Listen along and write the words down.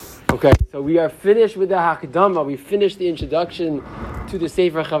Okay, so we are finished with the Hakdama. We finished the introduction to the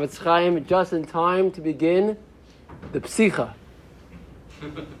Sefer Chafetz Chaim just in time to begin the Psicha.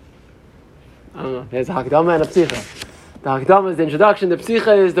 I don't know, there's a Hakdama and a Psicha. The Hakdama is the introduction, the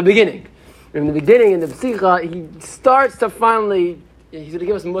Psicha is the beginning. In the beginning, in the Psicha, he starts to finally, he's going to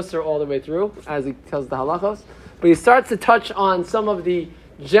give us Musar all the way through, as he tells the halachos, but he starts to touch on some of the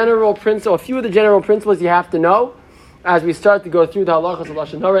general principles, a few of the general principles you have to know, as we start to go through the halachos of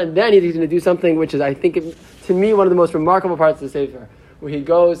Lashon Hara, and then he's going to do something which is, I think, to me, one of the most remarkable parts of the Sefer, where he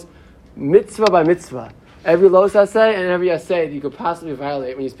goes mitzvah by mitzvah. Every los asay and every asay that you could possibly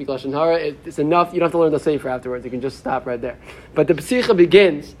violate when you speak Lashon Hara, it's enough. You don't have to learn the Sefer afterwards. You can just stop right there. But the Psicha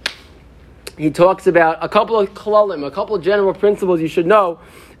begins. He talks about a couple of klalim, a couple of general principles you should know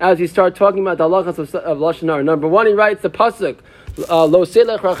as we start talking about the halachos of Lashon Hara. Number one, he writes the pasuk, lo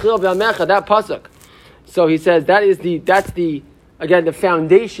selech rachil v'amecha, that pasuk. So he says that's the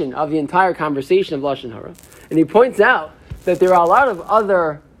foundation of the entire conversation of Lashon Hara. And he points out that there are a lot of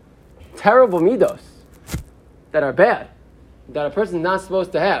other terrible midos that are bad, that a person is not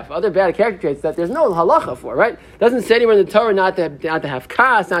supposed to have. Other bad character traits that there's no halacha for, right? It doesn't say anywhere in the Torah not to have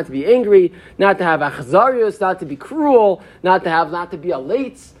kas, not to be angry, not to have achzarius, not to be cruel, not to be a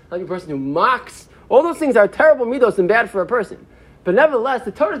lates, not to be a person who mocks. All those things are terrible midos and bad for a person. But nevertheless,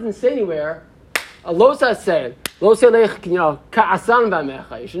 the Torah doesn't say anywhere, lo say ka'asan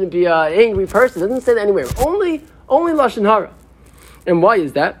b'amecha. You shouldn't be an angry person. It doesn't say that anywhere. Only Lashon Hara. And why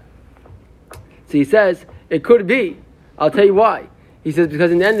is that? So he says, it could be. I'll tell you why. He says,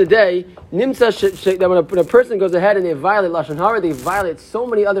 because in the end of the day, nimsa that when a person goes ahead and they violate Lashon Hara, they violate so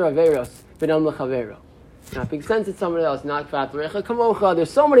many other averos. B'nam l'chavero. Not being sensitive to somebody else, not fat l'recha kamocha. There's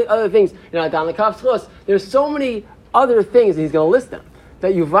so many other things. Dan l'kav schus. There's so many other things, and he's going to list them,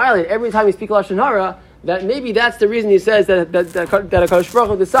 that you violate every time you speak Lashon Hara, that maybe that's the reason he says that HaKadosh Baruch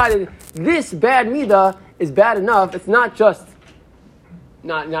Hu decided this bad midah is bad enough. It's not just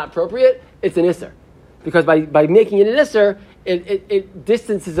not appropriate, it's an isser. Because by making it an isser, it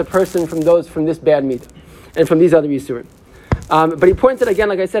distances a person from this bad midah and from these other isurim. But he points out again,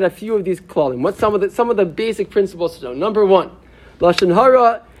 like I said, a few of these klalim. What's some of the basic principles to know? Number one, Lashon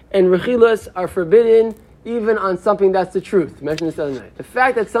Hara and rechilas are forbidden even on something that's the truth. I mentioned this the other night. The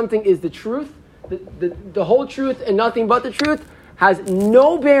fact that something is the truth, the whole truth and nothing but the truth, has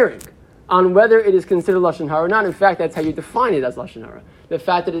no bearing on whether it is considered Lashon Hara or not. In fact, that's how you define it as Lashon Hara. The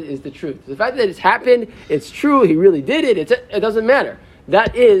fact that it is the truth. The fact that it's happened, it's true, he really did it, it doesn't matter.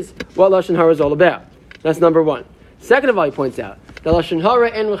 That is what Lashon Hara is all about. That's number one. Second of all, he points out that Lashon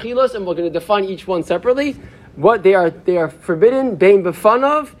Hara and rechilos, and we're going to define each one separately, what they are forbidden, bein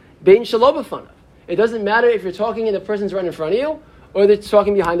b'fanav, bein shelo b'fanav. It doesn't matter if you're talking and the person's right in front of you, or they're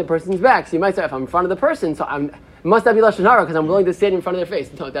talking behind the person's back. So you might say, if I'm in front of the person, so must that be Lashon Hara because I'm willing to stand in front of their face?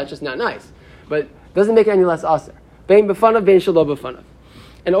 No, that's just not nice. But it doesn't make it any less aser. Bein b'fanav, bein shelo b'fanav.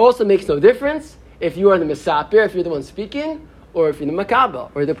 And it also makes no difference if you are the mesaper, if you're the one speaking, or if you're the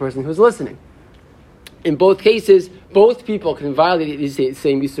makabel, or the person who's listening. In both cases, both people can violate these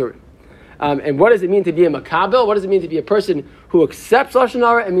same isurim. And what does it mean to be a makabel? What does it mean to be a person who accepts Lashon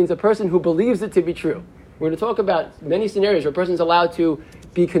Hara? It means a person who believes it to be true. We're going to talk about many scenarios where a person is allowed to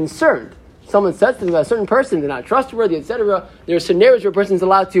be concerned. Someone says to them about a certain person, they're not trustworthy, etc. There are scenarios where a person is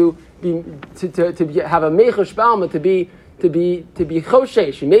allowed to have a meichush b'alma, to be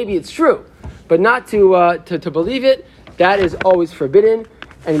choshesh. Maybe it's true, but not to believe it. That is always forbidden.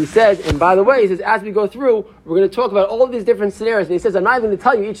 And he says, and by the way, he says, as we go through, we're going to talk about all of these different scenarios. And he says, I'm not even going to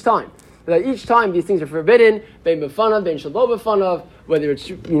tell you each time. That each time these things are forbidden, bein b'fanav, bein shelo b'fanav, whether it's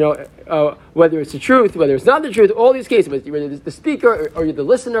whether it's the truth, whether it's not the truth, all these cases, whether you're the speaker or you're the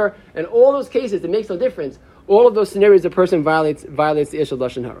listener, and all those cases, it makes no difference. All of those scenarios, the person violates the ish of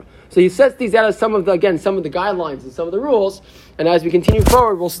Lashon Hara. So he sets these out as some of the guidelines and some of the rules. And as we continue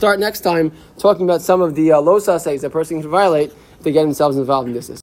forward, we'll start next time talking about some of the los asays that a person can violate to get themselves involved in this.